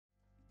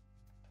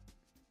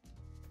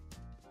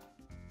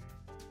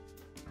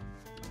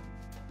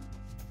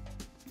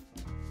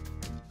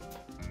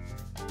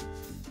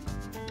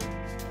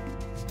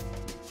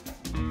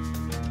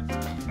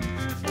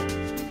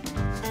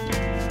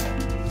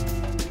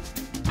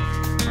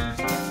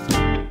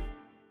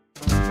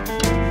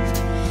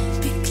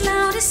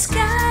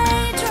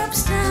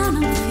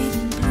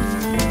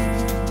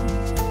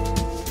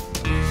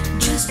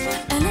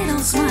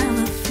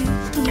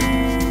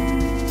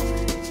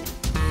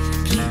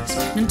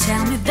Don't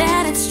tell me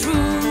that it's true.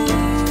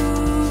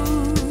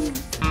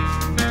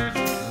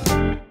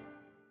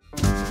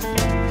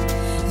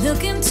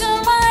 Look into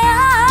my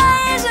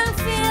eyes and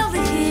feel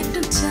the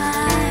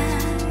hypnotize.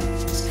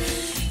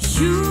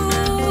 You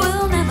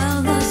will never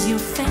lose your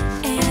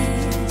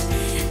face.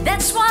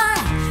 That's why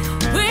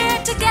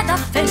we're together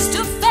face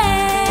to face.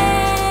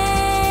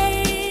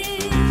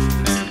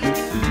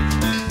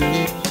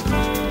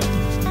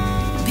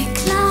 Big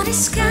cloudy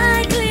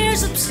sky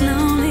clears up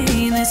slowly.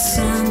 The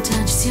sun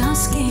touches your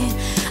skin.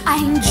 I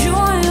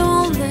enjoy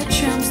all the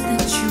charms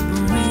that you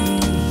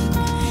bring.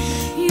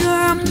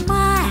 You're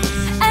my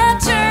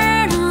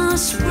eternal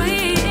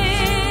spring.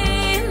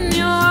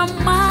 You're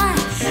my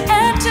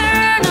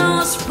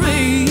eternal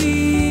spring.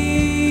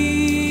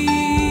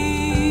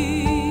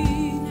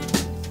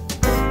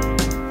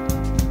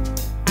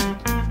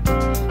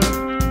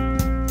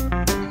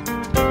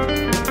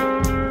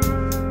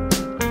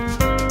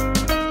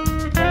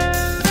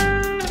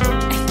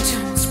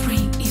 Eternal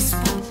spring is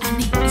what I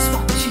need, is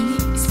what you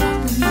need, is what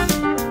we need.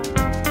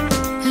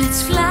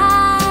 Let's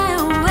fly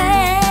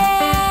away.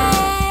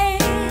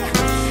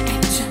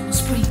 Eternal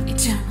spring, we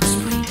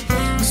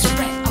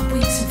spread our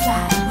wings and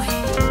fly away.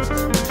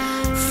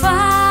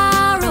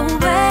 Far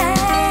away.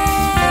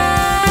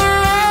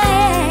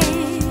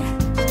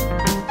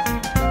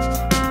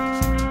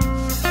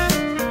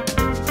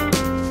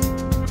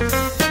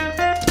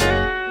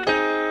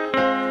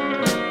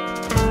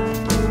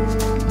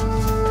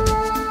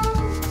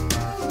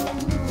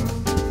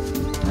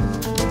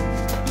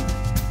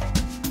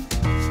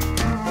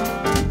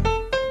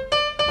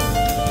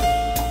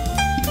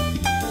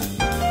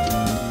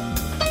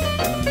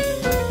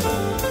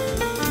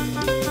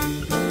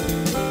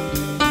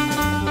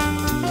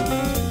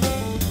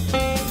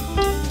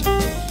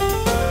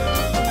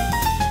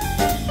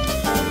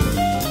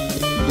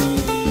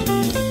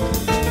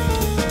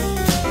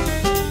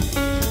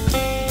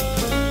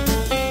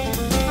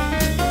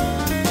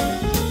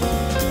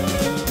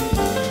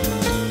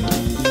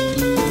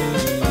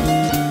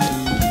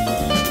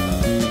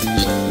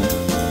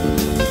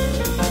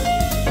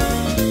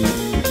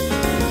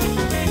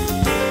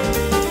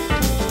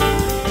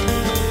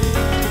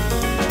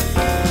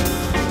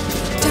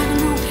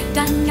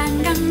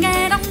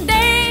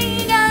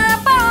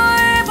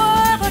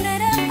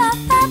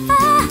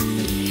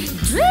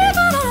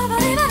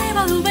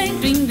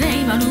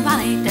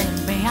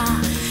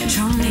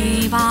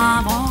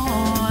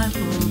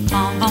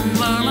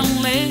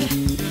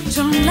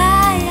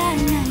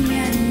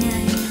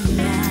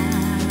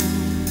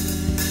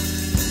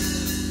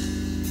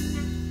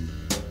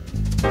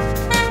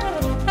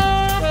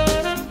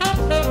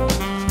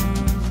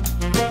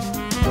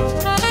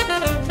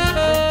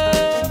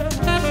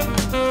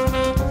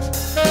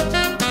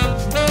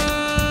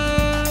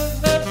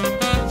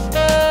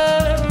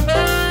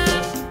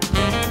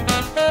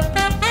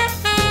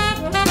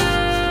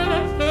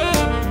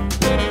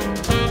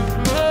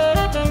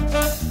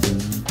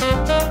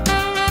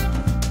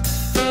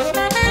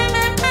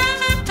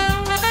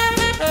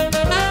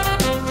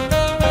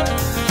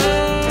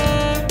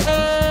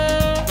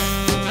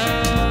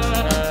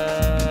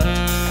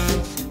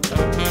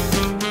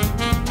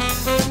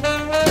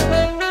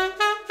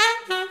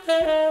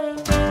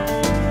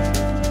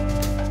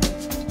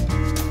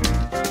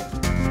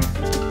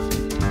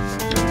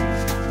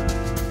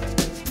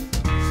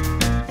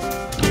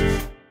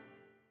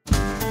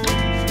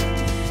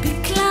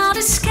 Big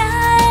cloudy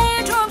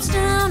sky drops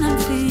down, I'm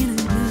feeling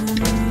blue.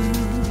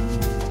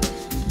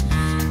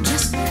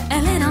 Just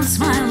a little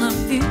smile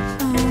of you.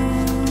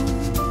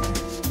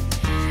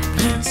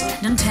 Please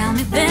don't tell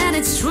me that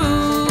it's true.